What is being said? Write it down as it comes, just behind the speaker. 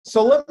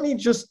So let me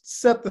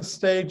just set the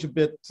stage a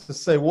bit to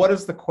say, what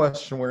is the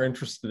question we're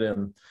interested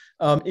in?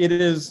 It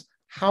is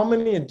how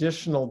many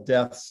additional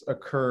deaths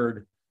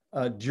occurred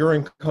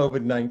during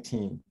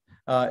COVID-19,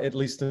 at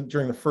least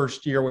during the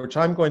first year, which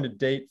I'm going to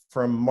date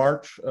from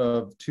March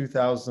of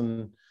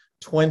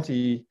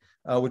 2020,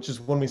 which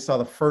is when we saw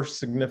the first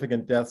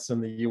significant deaths in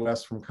the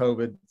US from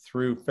COVID,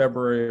 through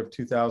February of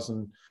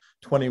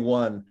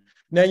 2021.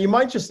 Now, you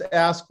might just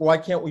ask, why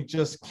can't we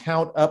just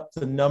count up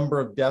the number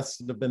of deaths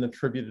that have been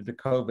attributed to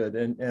COVID?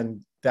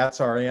 And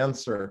that's our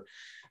answer.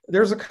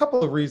 There's a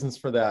couple of reasons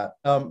for that.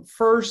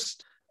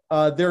 First,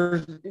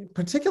 there's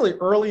particularly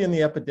early in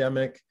the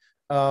epidemic,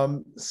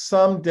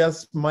 some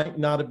deaths might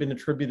not have been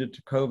attributed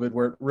to COVID,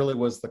 where it really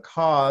was the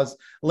cause.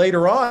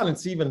 Later on,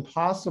 it's even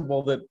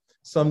possible that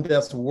some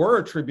deaths were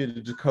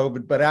attributed to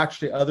COVID, but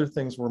actually other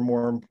things were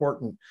more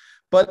important.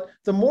 But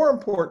the more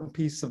important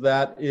piece of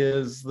that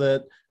is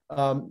that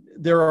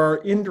there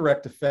are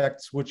indirect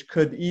effects which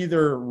could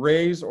either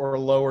raise or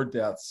lower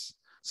deaths.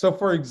 So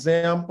for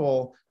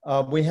example,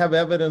 we have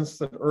evidence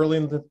that early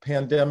in the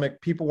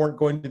pandemic, people weren't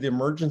going to the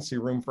emergency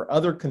room for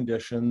other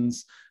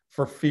conditions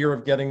for fear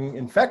of getting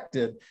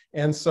infected.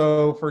 And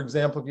so, for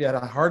example, if you had a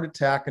heart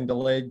attack and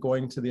delayed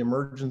going to the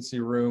emergency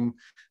room,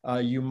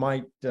 you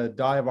might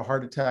die of a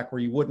heart attack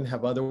where you wouldn't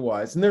have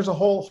otherwise. And there's a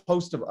whole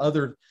host of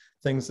other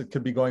things that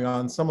could be going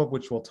on, some of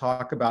which we'll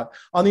talk about.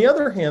 On the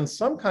other hand,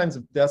 some kinds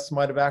of deaths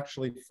might have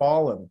actually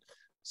fallen.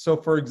 So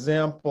for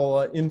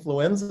example,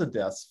 influenza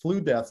deaths, flu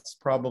deaths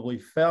probably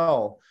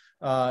fell,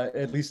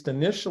 at least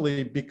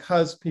initially,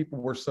 because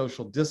people were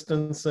social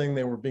distancing.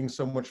 They were being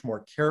so much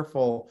more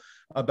careful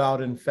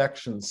about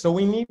infections. So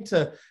we need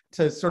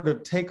to sort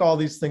of take all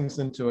these things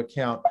into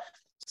account.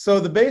 So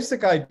the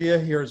basic idea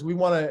here is we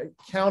want to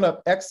count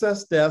up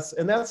excess deaths,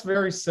 and that's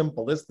very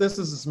simple. This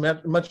is as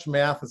much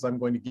math as I'm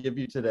going to give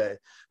you today.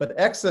 But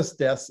excess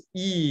deaths,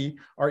 E,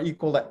 are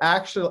equal to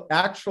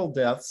actual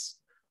deaths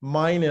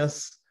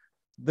minus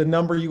the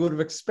number you would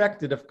have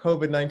expected if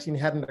COVID-19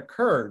 hadn't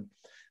occurred.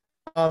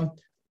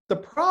 The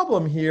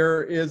problem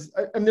here is,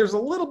 and there's a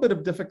little bit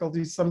of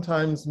difficulty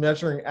sometimes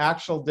measuring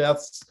actual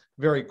deaths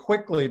very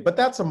quickly, but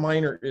that's a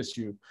minor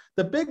issue.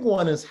 The big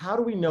one is, how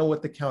do we know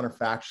what the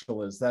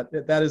counterfactual is? That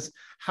is,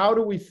 how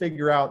do we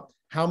figure out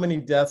how many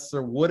deaths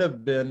there would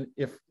have been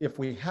if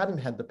we hadn't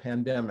had the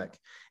pandemic?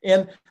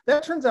 And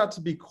that turns out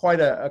to be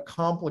quite a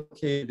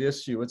complicated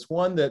issue. It's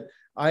one that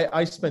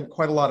I spent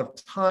quite a lot of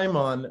time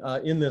on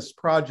in this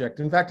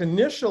project. In fact,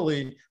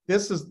 initially,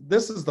 this is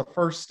the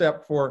first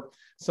step for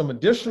some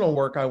additional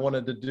work I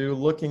wanted to do,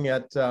 looking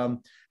at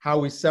how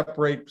we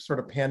separate sort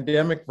of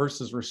pandemic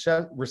versus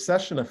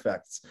recession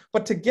effects.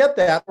 But to get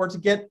that, or to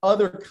get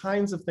other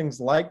kinds of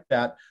things like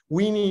that,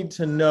 we need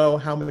to know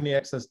how many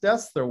excess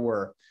deaths there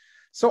were.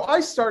 So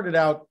I started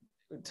out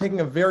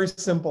taking a very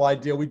simple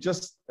idea. We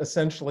just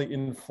essentially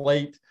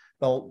inflate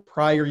the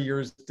prior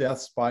year's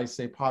deaths by,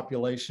 say,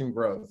 population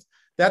growth.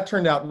 That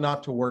turned out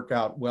not to work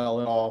out well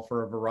at all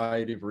for a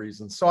variety of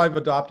reasons. So I've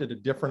adopted a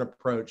different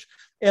approach.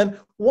 And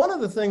one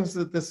of the things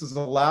that this has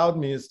allowed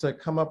me is to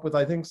come up with,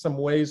 I think, some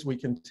ways we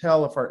can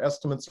tell if our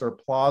estimates are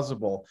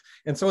plausible.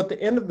 And so at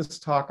the end of this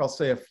talk, I'll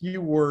say a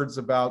few words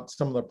about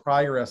some of the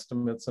prior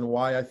estimates and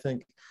why I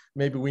think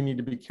maybe we need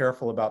to be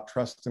careful about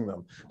trusting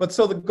them. But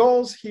so the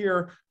goals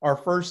here are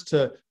first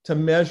to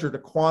measure, to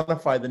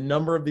quantify the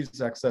number of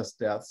these excess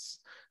deaths.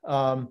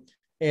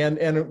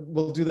 And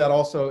we'll do that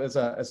also as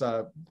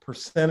a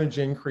percentage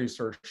increase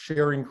or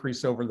share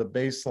increase over the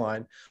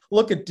baseline.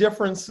 Look at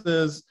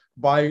differences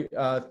by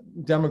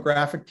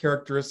demographic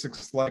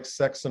characteristics like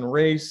sex and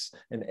race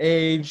and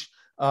age,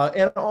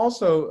 and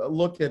also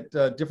look at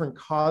different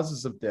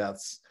causes of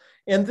deaths.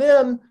 And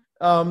then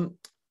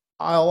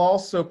I'll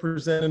also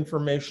present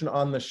information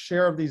on the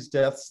share of these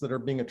deaths that are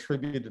being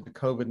attributed to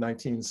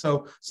COVID-19.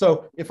 So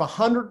if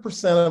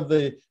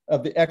 100%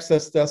 of the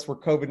excess deaths were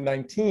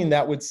COVID-19,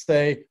 that would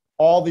say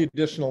all the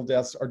additional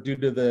deaths are due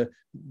to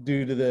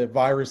the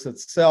virus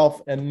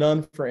itself and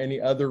none for any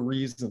other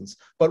reasons.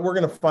 But we're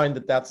going to find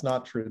that that's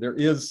not true. There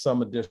is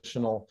some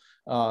additional,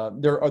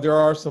 there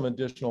are some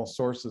additional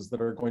sources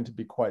that are going to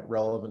be quite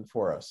relevant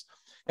for us.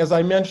 As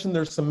I mentioned,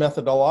 there's some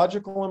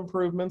methodological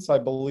improvements, I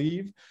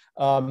believe.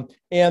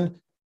 And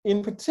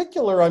in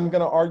particular, I'm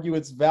going to argue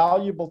it's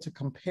valuable to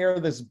compare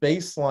this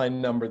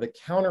baseline number, the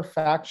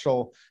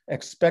counterfactual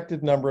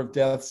expected number of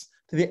deaths,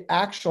 to the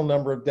actual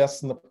number of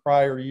deaths in the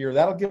prior year.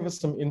 That'll give us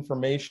some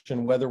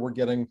information whether we're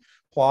getting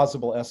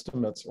plausible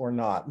estimates or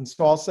not. And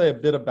so I'll say a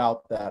bit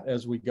about that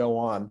as we go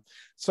on.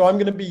 So I'm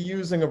going to be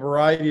using a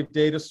variety of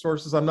data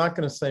sources. I'm not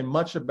going to say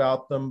much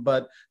about them,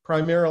 but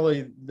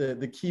primarily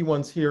the key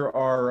ones here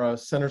are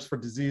Centers for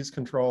Disease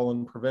Control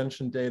and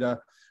Prevention data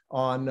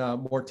on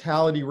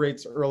mortality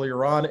rates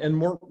earlier on. And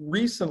more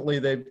recently,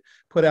 they've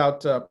put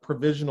out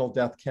provisional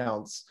death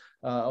counts,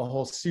 a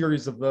whole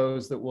series of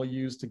those that we'll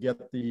use to get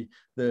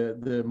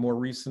the more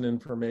recent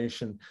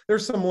information.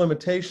 There's some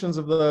limitations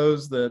of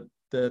those that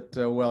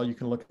well, you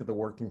can look at the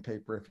working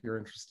paper if you're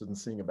interested in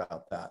seeing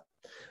about that.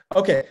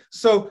 Okay,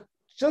 so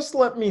just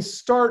let me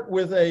start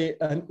with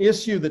an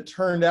issue that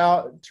turned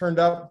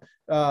up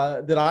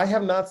that I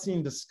have not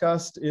seen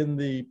discussed in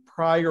the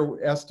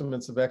prior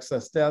estimates of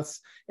excess deaths,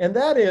 and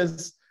that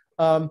is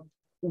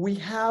we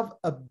have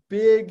a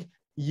big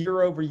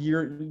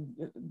year-over-year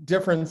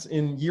difference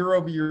in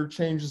year-over-year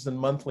changes in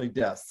monthly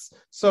deaths.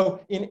 So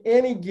in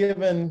any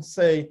given,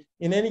 say,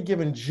 in any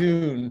given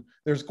June,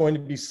 there's going to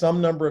be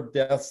some number of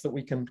deaths that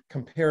we can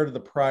compare to the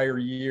prior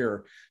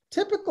year.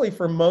 Typically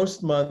for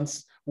most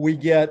months, we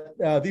get,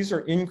 these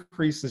are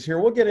increases here,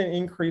 we'll get an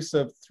increase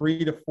of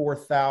 3,000 to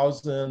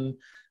 4,000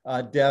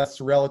 deaths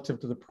relative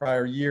to the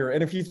prior year.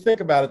 And if you think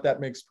about it,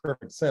 that makes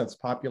perfect sense.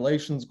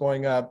 Population's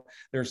going up,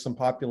 there's some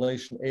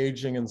population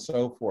aging and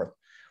so forth.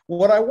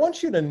 What I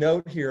want you to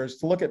note here is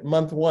to look at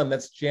month one,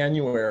 that's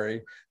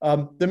January.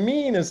 The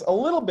mean is a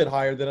little bit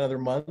higher than other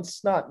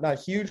months, not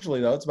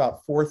hugely though, it's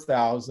about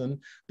 4,000,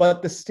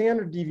 but the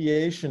standard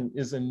deviation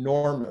is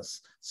enormous.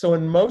 So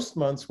in most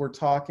months, we're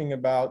talking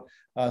about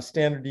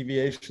standard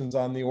deviations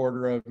on the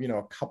order of,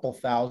 a couple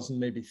thousand,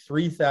 maybe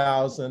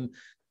 3,000,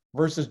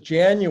 versus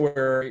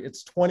January,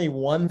 it's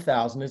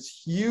 21,000.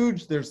 It's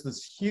huge. There's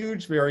this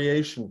huge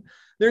variation.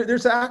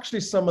 There's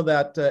actually some of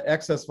that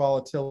excess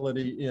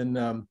volatility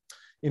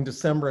in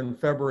December and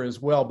February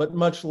as well, but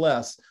much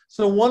less.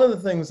 So one of the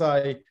things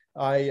I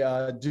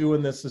do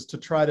in this is to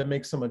try to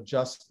make some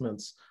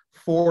adjustments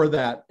for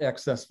that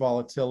excess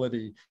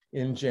volatility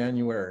in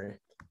January.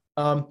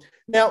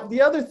 Now,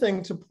 the other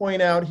thing to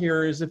point out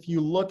here is if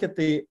you look at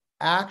the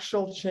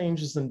actual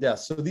changes in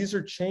deaths. So these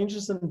are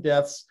changes in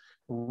deaths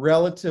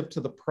relative to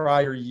the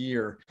prior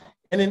year.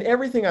 And in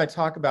everything I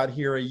talk about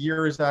here, a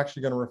year is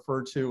actually going to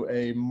refer to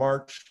a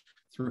March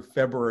through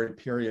February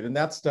period. And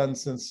that's done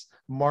since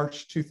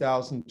March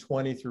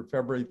 2020 through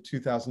February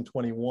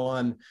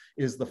 2021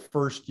 is the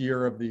first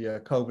year of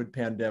the COVID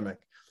pandemic.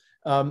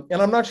 And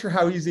I'm not sure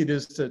how easy it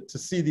is to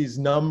see these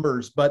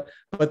numbers, but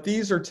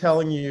these are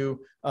telling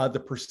you the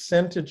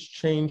percentage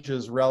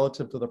changes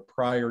relative to the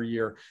prior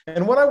year.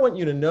 And what I want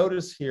you to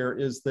notice here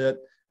is that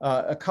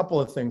a couple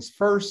of things.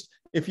 First,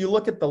 if you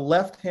look at the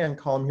left-hand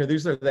column here,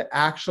 these are the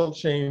actual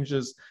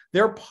changes.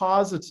 They're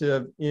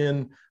positive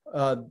in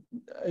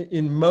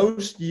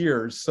most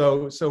years.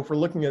 So if we're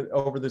looking at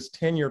over this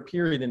 10-year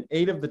period, in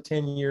 8 of the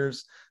 10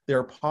 years,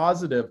 they're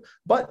positive,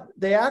 but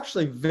they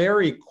actually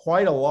vary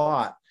quite a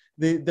lot.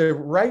 The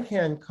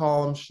right-hand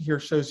column here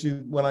shows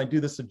you when I do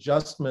this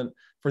adjustment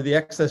for the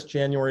excess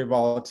January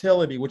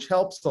volatility, which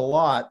helps a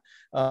lot.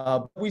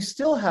 We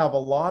still have a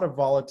lot of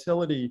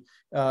volatility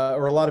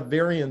or a lot of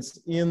variance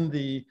in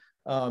the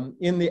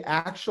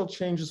actual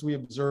changes we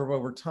observe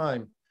over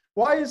time.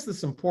 Why is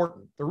this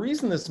important? The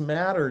reason this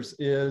matters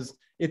is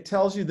it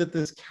tells you that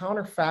this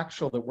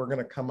counterfactual that we're going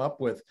to come up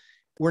with,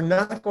 we're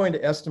not going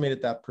to estimate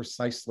it that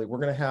precisely. We're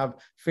going to have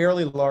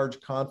fairly large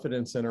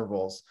confidence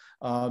intervals.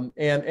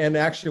 And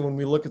actually, when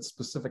we look at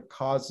specific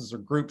causes or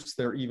groups,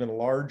 they're even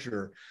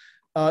larger.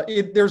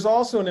 There's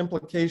also an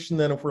implication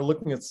then if we're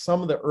looking at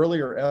some of the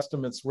earlier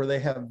estimates where they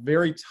have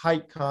very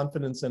tight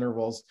confidence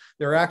intervals,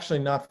 they're actually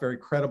not very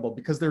credible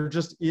because there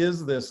just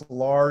is this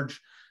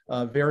large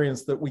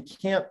variance that we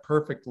can't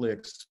perfectly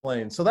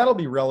explain. So that'll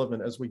be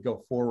relevant as we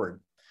go forward.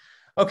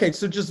 Okay,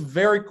 so just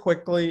very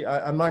quickly,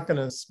 I'm not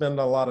going to spend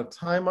a lot of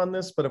time on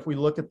this, but if we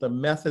look at the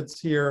methods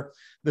here,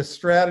 the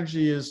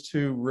strategy is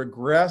to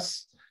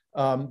regress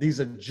these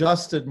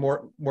adjusted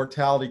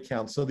mortality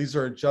counts. So these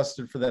are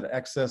adjusted for that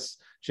excess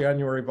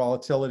January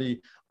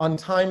volatility on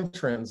time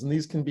trends. And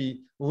these can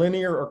be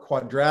linear or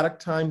quadratic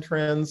time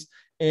trends.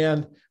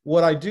 And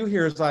what I do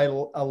here is I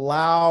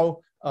allow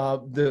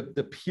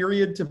the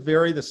period to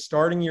vary. The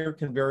starting year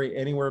can vary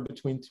anywhere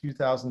between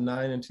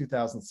 2009 and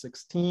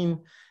 2016.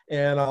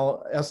 And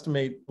I'll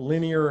estimate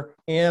linear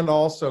and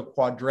also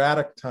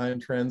quadratic time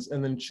trends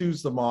and then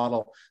choose the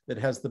model that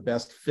has the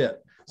best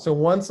fit. So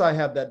once I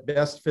have that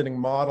best fitting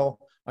model,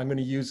 I'm going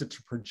to use it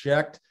to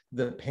project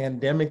the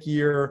pandemic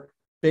year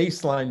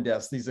baseline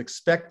deaths, these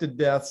expected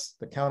deaths,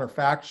 the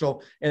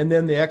counterfactual, and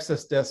then the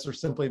excess deaths are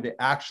simply the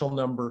actual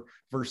number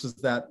versus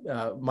that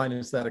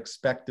minus that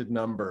expected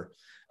number.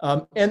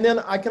 And then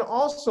I can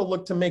also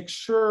look to make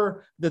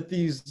sure that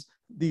these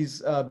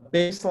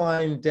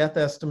baseline death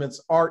estimates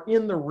are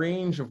in the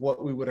range of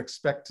what we would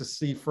expect to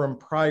see from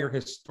prior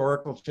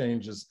historical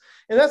changes.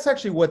 And that's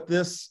actually what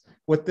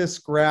this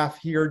graph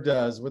here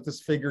does, what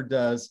this figure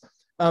does.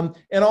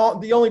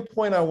 The only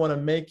point I want to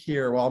make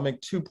here, well, I'll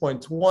make 2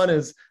 points. One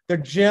is they're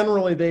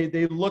generally,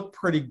 they look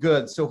pretty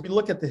good. So if you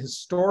look at the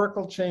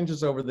historical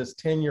changes over this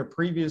 10-year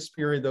previous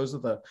period, those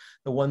are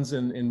the ones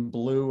in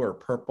blue or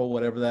purple,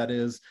 whatever that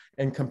is,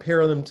 and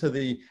compare them to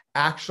the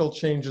actual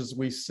changes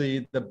we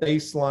see, the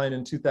baseline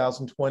in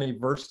 2020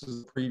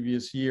 versus the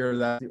previous year,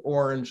 that the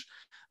orange,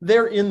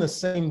 they're in the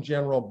same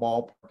general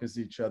ballpark as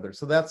each other.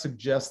 So that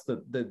suggests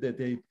that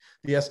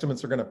the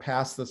estimates are going to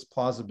pass this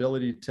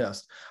plausibility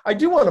test. I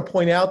do want to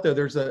point out, though,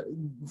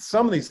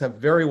 some of these have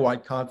very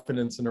wide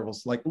confidence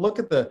intervals. Like look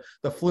at the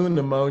flu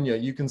pneumonia.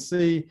 You can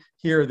see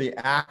here the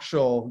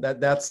actual,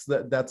 that's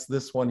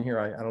this one here.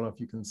 I don't know if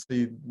you can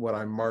see what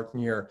I'm marking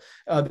here.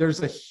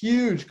 There's a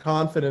huge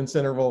confidence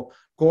interval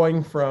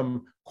going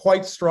from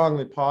quite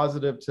strongly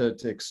positive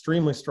to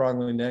extremely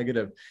strongly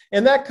negative.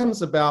 And that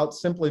comes about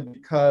simply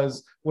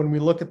because when we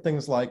look at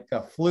things like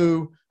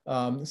flu,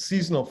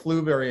 seasonal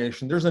flu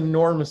variation, there's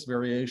enormous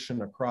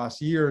variation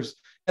across years.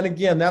 And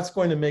again, that's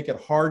going to make it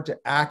hard to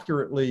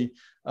accurately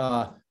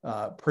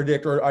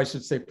predict, or I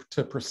should say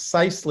to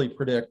precisely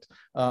predict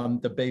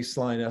the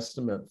baseline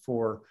estimate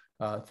for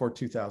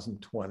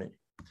 2020.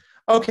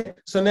 Okay,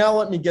 so now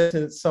let me get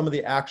to some of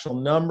the actual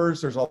numbers.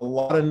 There's a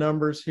lot of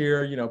numbers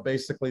here. You know,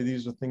 basically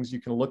these are things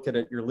you can look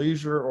at your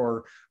leisure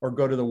or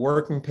go to the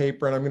working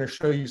paper, and I'm going to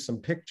show you some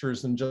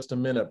pictures in just a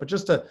minute. But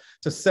just to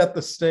set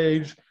the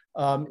stage,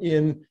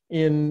 in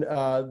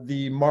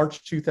the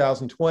March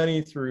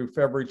 2020 through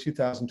February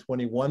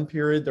 2021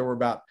 period, there were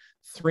about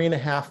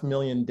 3.5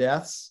 million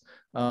deaths.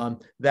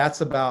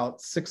 That's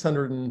about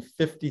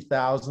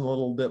 650,000, a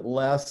little bit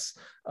less,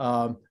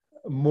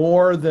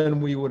 more than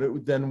we would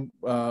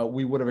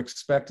have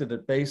expected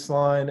at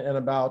baseline, and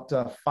about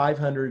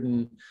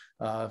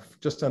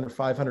just under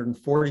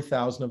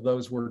 540,000 of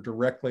those were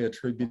directly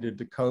attributed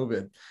to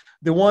COVID.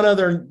 The one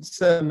other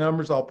set of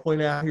numbers I'll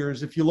point out here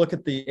is if you look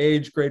at the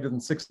age greater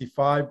than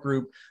 65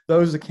 group,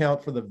 those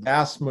account for the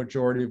vast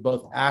majority of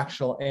both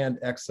actual and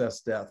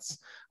excess deaths,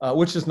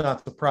 which is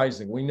not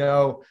surprising. We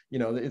know,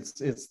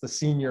 it's the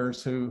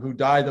seniors who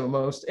die the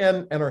most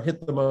and are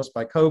hit the most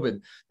by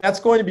COVID. That's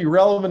going to be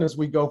relevant as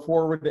we go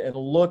forward and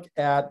look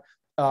at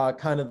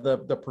kind of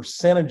the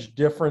percentage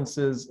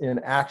differences in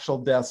actual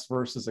deaths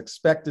versus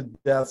expected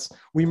deaths.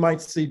 We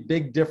might see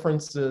big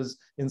differences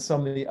in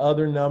some of the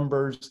other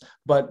numbers,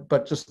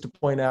 but just to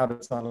point out,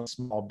 it's on a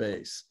small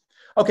base.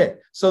 Okay,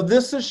 so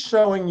this is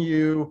showing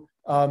you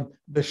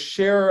the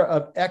share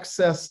of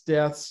excess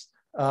deaths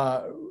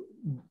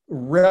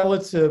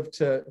relative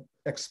to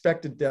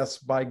expected deaths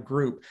by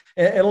group.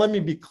 And let me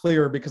be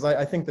clear, because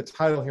I think the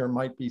title here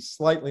might be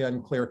slightly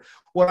unclear.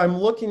 What I'm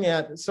looking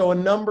at, so a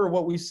number,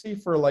 what we see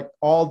for like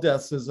all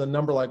deaths is a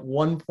number like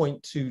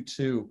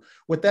 1.22.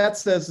 What that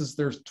says is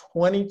there's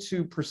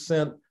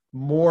 22%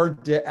 more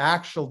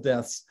actual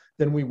deaths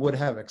than we would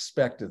have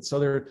expected. So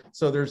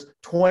there's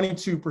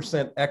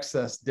 22%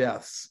 excess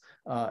deaths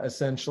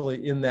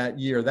essentially in that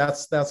year.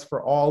 That's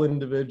for all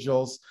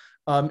individuals.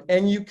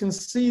 And you can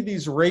see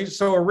these ratios.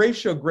 So a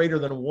ratio greater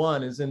than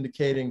 1 is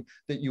indicating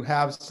that you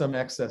have some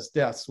excess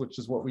deaths, which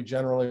is what we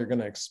generally are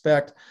going to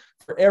expect.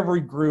 For every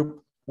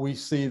group, we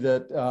see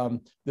that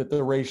that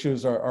the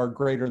ratios are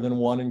greater than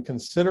 1 and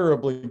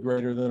considerably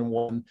greater than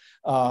 1.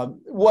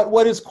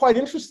 What is quite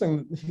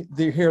interesting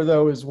here,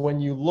 though, is when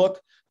you look,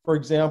 for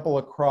example,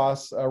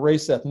 across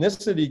race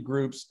ethnicity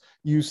groups,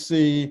 you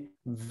see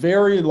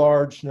very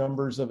large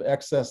numbers of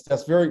excess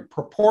deaths, very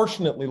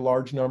proportionately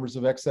large numbers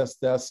of excess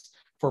deaths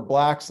for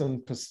Blacks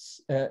and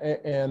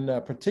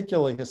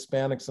particularly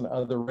Hispanics and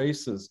other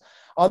races.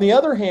 On the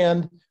other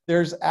hand,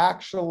 there's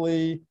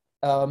actually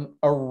a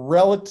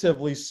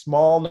relatively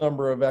small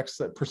number of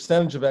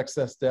percentage of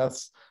excess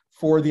deaths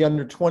for the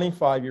under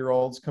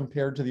 25-year-olds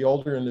compared to the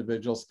older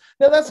individuals.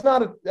 Now, that's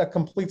not a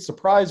complete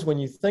surprise when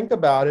you think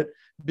about it,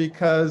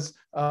 because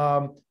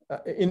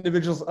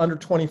individuals under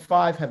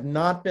 25 have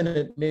not been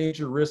at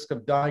major risk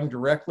of dying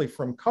directly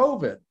from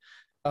COVID.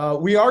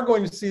 We are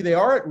going to see they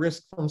are at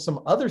risk from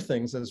some other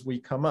things as we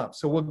come up.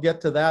 So we'll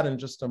get to that in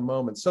just a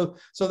moment. So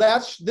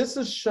this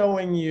is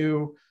showing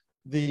you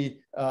the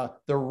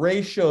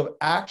ratio of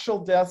actual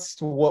deaths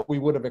to what we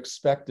would have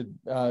expected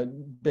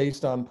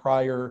based on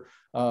our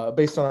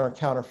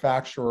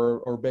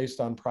counterfactual or based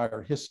on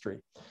prior history.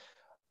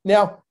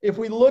 Now, if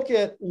we look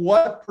at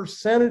what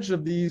percentage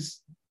of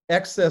these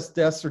excess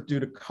deaths are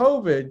due to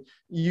COVID,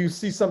 you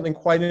see something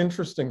quite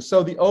interesting.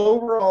 So the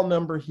overall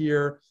number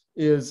here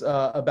is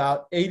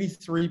about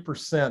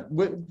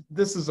 83%.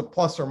 This is a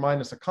plus or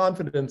minus a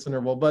confidence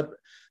interval, but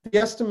the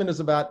estimate is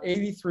about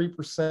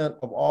 83%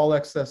 of all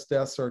excess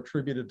deaths are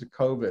attributed to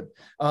COVID.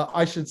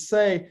 I should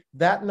say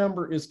that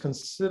number is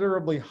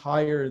considerably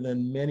higher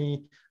than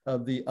many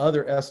of the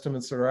other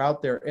estimates that are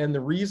out there. And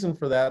the reason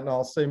for that, and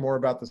I'll say more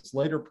about this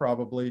later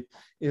probably,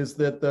 is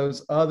that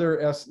those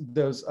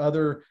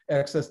other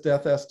excess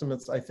death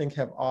estimates, I think,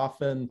 have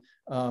often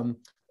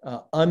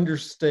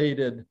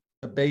understated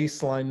the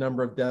baseline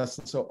number of deaths,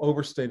 and so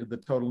overstated the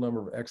total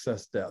number of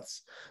excess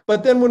deaths.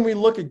 But then when we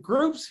look at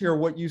groups here,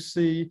 what you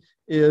see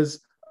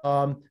is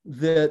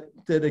that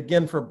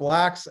again, for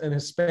Blacks and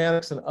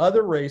Hispanics and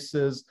other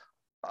races,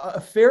 a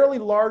fairly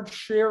large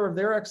share of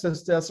their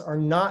excess deaths are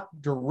not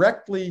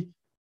directly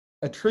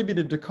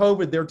attributed to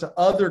COVID. They're to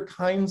other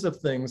kinds of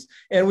things.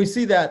 And we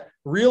see that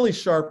really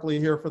sharply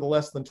here for the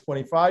less than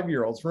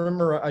 25-year-olds.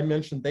 Remember, I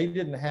mentioned they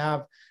didn't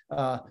have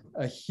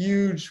a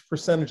huge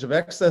percentage of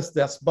excess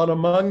deaths, but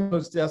among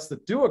those deaths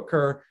that do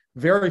occur,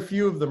 very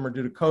few of them are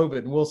due to COVID.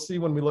 And we'll see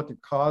when we look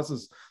at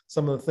causes,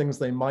 some of the things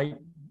they might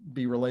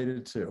be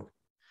related to.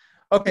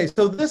 Okay,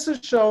 so this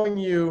is showing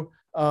you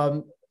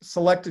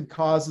selected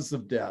causes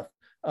of death.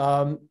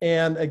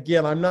 And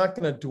again, I'm not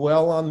going to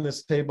dwell on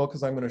this table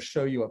because I'm going to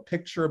show you a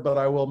picture, but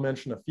I will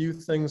mention a few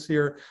things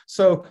here.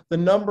 So the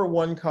number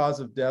one cause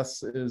of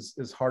deaths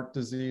is heart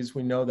disease.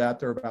 We know that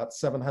there are about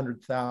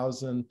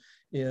 700,000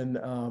 in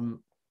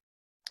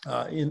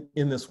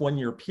this 1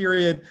 year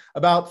period,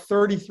 about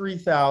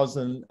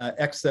 33,000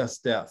 excess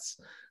deaths.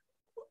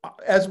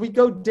 As we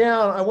go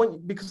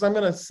down, because I'm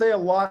going to say a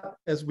lot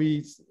as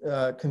we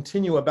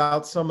continue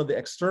about some of the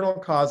external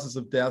causes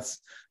of deaths,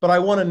 but I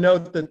want to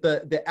note that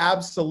the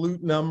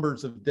absolute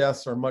numbers of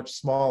deaths are much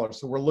smaller.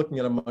 So we're looking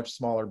at a much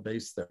smaller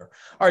base there.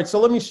 All right, so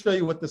let me show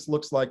you what this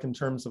looks like in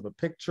terms of a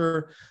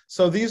picture.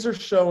 So these are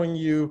showing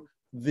you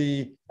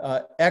the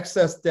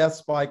excess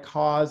deaths by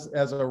cause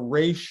as a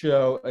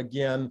ratio,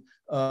 again,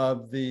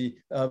 of the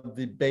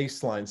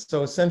baseline.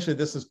 So essentially,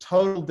 this is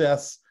total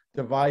deaths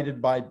divided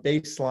by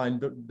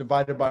baseline,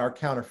 divided by our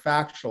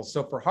counterfactual.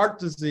 So for heart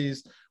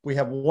disease, we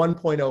have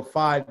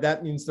 1.05.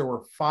 That means there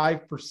were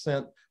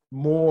 5%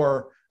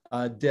 more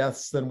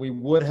deaths than we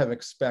would have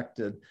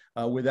expected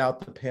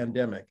without the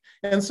pandemic.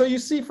 And so you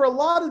see, for a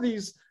lot of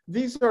these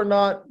are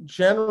not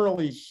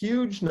generally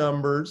huge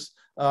numbers.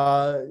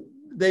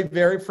 They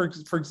vary. For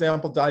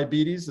example,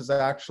 diabetes is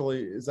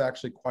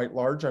actually quite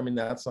large. I mean,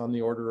 that's on the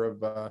order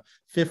of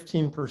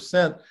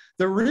 15%.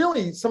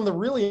 Some of the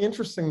really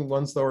interesting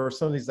ones, though, are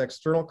some of these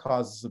external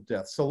causes of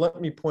death. So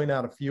let me point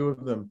out a few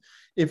of them.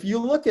 If you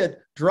look at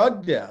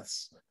drug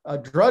deaths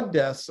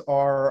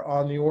are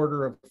on the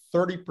order of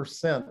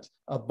 30%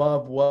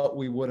 above what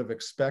we would have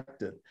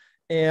expected.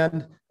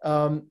 And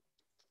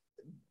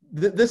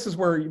this is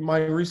where my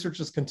research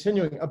is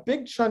continuing. A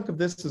big chunk of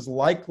this is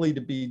likely to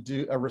be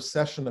due a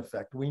recession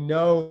effect. We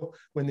know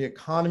when the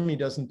economy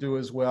doesn't do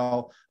as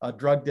well,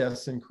 drug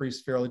deaths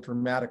increase fairly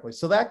dramatically.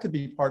 So that could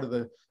be part of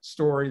the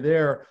story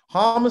there.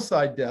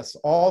 Homicide deaths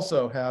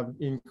also have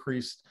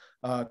increased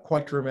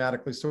quite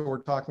dramatically. So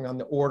we're talking on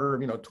the order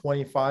of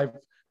 25%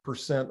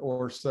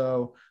 or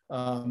so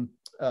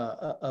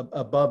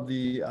above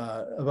the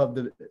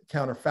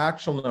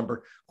counterfactual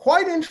number.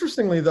 Quite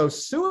interestingly, though,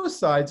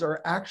 suicides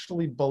are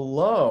actually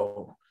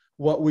below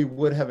what we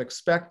would have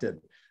expected.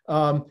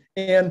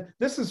 And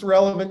this is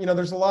relevant.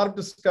 There's a lot of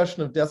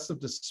discussion of deaths of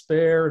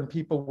despair, and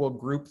people will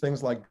group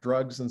things like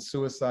drugs and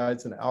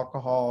suicides and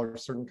alcohol, or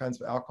certain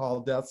kinds of alcohol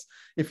deaths.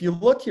 If you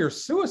look here,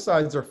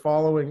 suicides are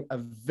following a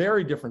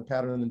very different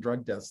pattern than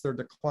drug deaths. They're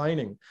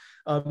declining.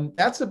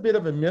 That's a bit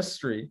of a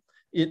mystery.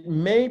 It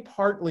may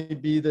partly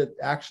be that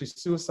actually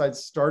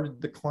suicides started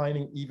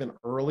declining even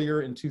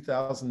earlier in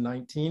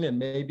 2019, and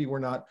maybe we're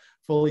not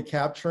fully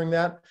capturing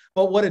that.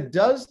 But what it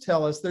does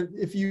tell us, that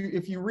if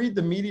you read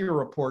the media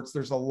reports,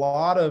 there's a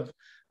lot of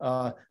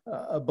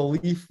a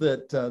belief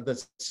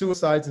that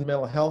suicides and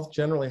mental health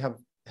generally have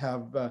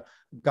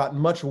gotten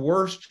much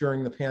worse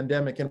during the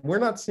pandemic, and we're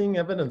not seeing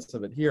evidence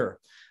of it here.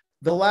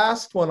 The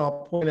last one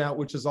I'll point out,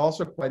 which is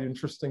also quite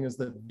interesting, is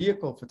that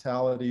vehicle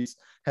fatalities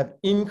have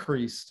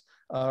increased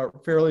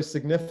fairly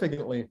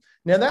significantly.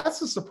 Now,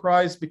 that's a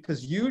surprise,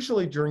 because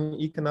usually during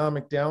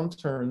economic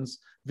downturns,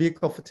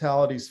 vehicle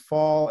fatalities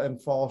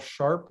fall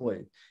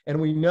sharply. And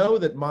we know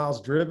that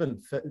miles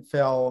driven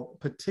fell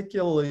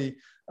particularly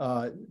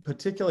at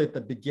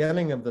the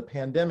beginning of the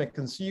pandemic.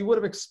 And so you would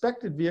have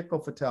expected vehicle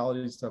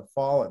fatalities to have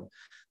fallen.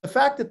 The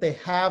fact that they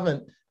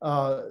haven't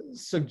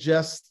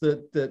suggests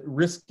that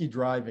risky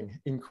driving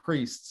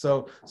increased.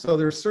 So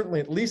there's certainly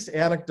at least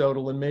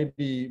anecdotal and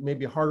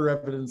maybe harder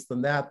evidence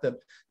than that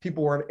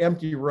people were on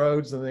empty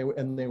roads and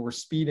they were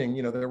speeding.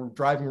 They were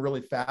driving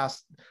really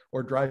fast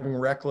or driving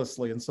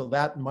recklessly, and so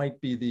that might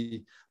be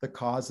the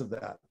cause of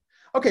that.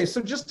 Okay,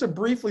 so just to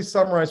briefly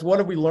summarize, what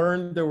have we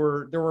learned? There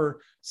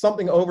were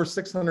something over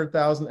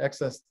 600,000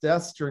 excess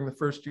deaths during the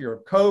first year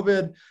of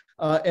COVID,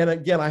 and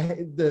again,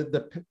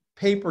 the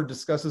paper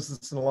discusses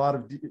this in a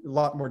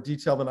lot more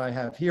detail than I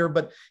have here,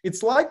 but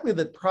it's likely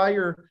that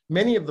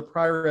many of the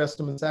prior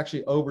estimates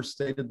actually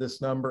overstated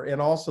this number,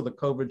 and also the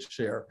COVID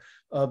share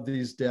of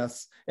these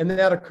deaths, and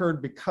that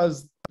occurred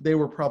because they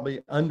were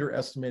probably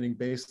underestimating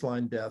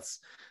baseline deaths.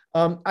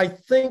 I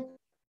think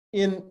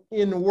in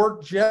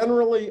work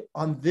generally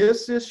on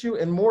this issue,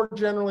 and more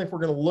generally, if we're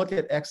going to look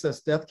at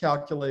excess death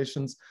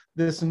calculations,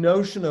 this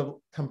notion of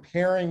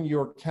comparing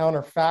your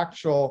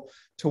counterfactual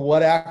to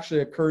what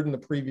actually occurred in the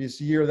previous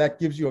year, that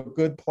gives you a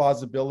good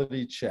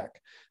plausibility check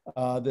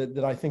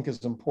that I think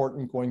is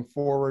important going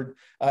forward.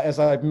 As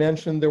I've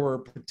mentioned, there were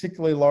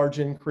particularly large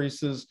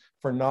increases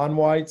for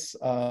non-whites.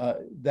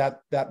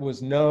 That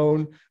was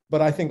known,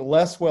 but I think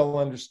less well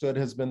understood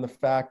has been the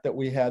fact that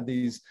we had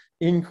these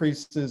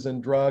increases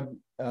in drug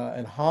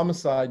and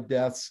homicide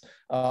deaths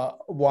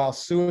while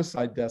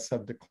suicide deaths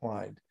have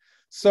declined.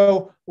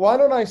 So why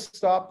don't I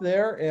stop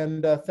there,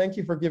 and thank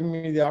you for giving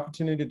me the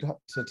opportunity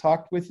to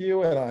talk with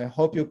you, and I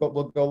hope we'll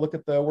go look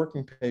at the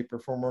working paper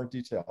for more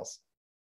details.